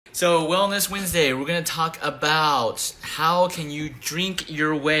So Wellness Wednesday, we're going to talk about how can you drink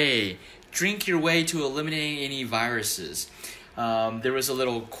your way to eliminating any viruses. There was a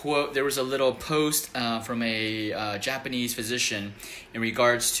little quote, there was a little post from a Japanese physician in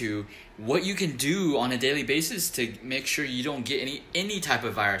regards to what you can do on a daily basis to make sure you don't get any type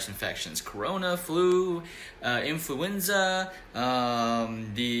of virus infections. Corona, flu, influenza,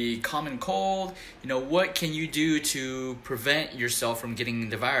 the common cold. You know, what can you do to prevent yourself from getting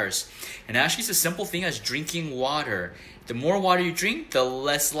the virus? And actually, it's a simple thing as drinking water. The more water you drink, the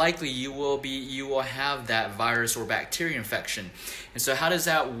less likely you will have that virus or bacteria infection. And so how does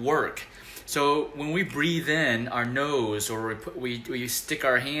that work? So when we breathe in our nose, or we stick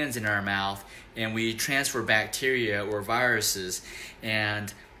our hands in our mouth and we transfer bacteria or viruses,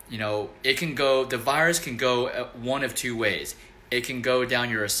 and you know, the virus can go one of two ways. It can go down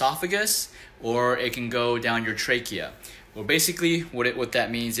your esophagus, or it can go down your trachea. Well, basically, what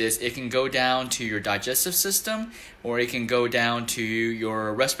that means is it can go down to your digestive system, or it can go down to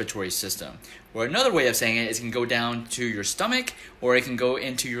your respiratory system. Or another way of saying it is it can go down to your stomach, or it can go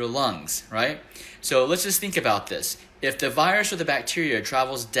into your lungs, right? So let's just think about this. If the virus or the bacteria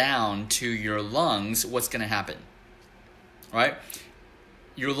travels down to your lungs, what's going to happen, right?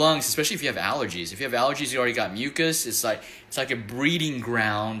 Your lungs, especially if you have allergies. If you have allergies, you already got mucus. It's like a breeding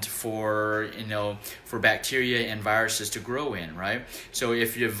ground for bacteria and viruses to grow in, right? So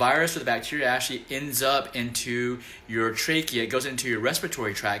if your virus or the bacteria actually ends up into your trachea, it goes into your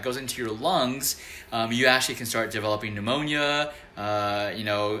respiratory tract, goes into your lungs, you actually can start developing pneumonia,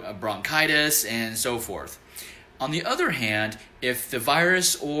 bronchitis, and so forth. On the other hand, if the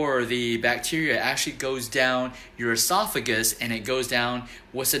virus or the bacteria actually goes down your esophagus and it goes down,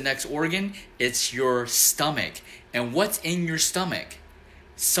 what's the next organ? It's your stomach. And what's in your stomach?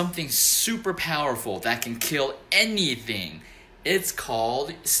 Something super powerful that can kill anything. It's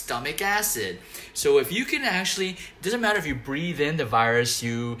called stomach acid. So if you can actually, it doesn't matter if you breathe in the virus,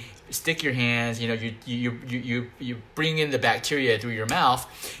 you stick your hands, you bring in the bacteria through your mouth.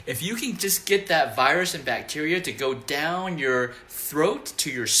 If you can just get that virus and bacteria to go down your throat to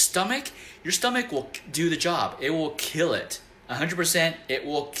your stomach will do the job. It will kill it. 100%, it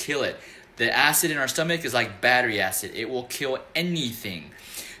will kill it. The acid in our stomach is like battery acid. It will kill anything.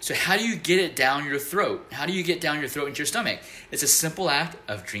 So how do you get it down your throat? How do you get down your throat into your stomach? It's a simple act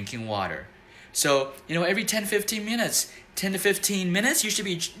of drinking water. So, every 10 to 15 minutes, you should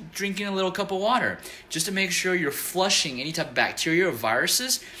be drinking a little cup of water just to make sure you're flushing any type of bacteria or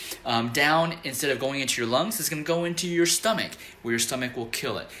viruses down. Instead of going into your lungs, it's going to go into your stomach, where your stomach will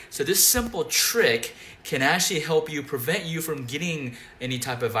kill it. So this simple trick can actually help you prevent you from getting any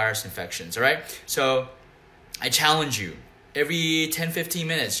type of virus infections, all right? So I challenge you. Every 10-15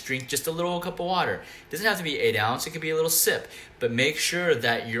 minutes, drink just a little cup of water. It doesn't have to be 8 ounces, it could be a little sip. But make sure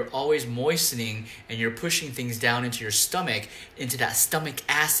that you're always moistening and you're pushing things down into your stomach, into that stomach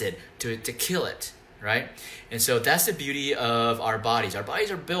acid to kill it, right? And so that's the beauty of our bodies. Our bodies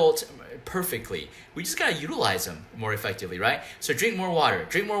are built perfectly. We just gotta utilize them more effectively, right? So drink more water.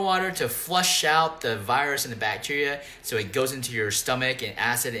 Drink more water to flush out the virus and the bacteria so it goes into your stomach and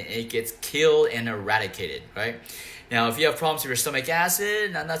acid and it gets killed and eradicated, right? Now, if you have problems with your stomach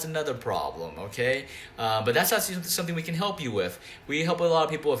acid, that's another problem, okay? But that's not something we can help you with. We help a lot of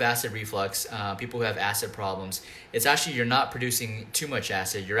people with acid reflux, people who have acid problems. It's actually you're not producing too much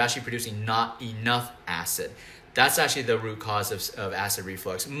acid. You're actually producing not enough acid. That's actually the root cause of acid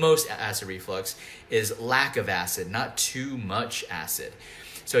reflux. Most acid reflux is lack of acid, not too much acid.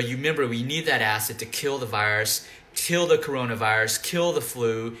 So you remember, we need that acid to kill the virus, kill the coronavirus, kill the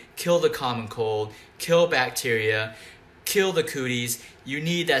flu, kill the common cold, kill bacteria, kill the cooties. You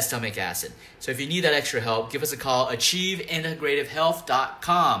need that stomach acid. So if you need that extra help, give us a call,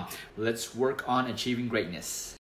 achieveintegrativehealth.com. Let's work on achieving greatness.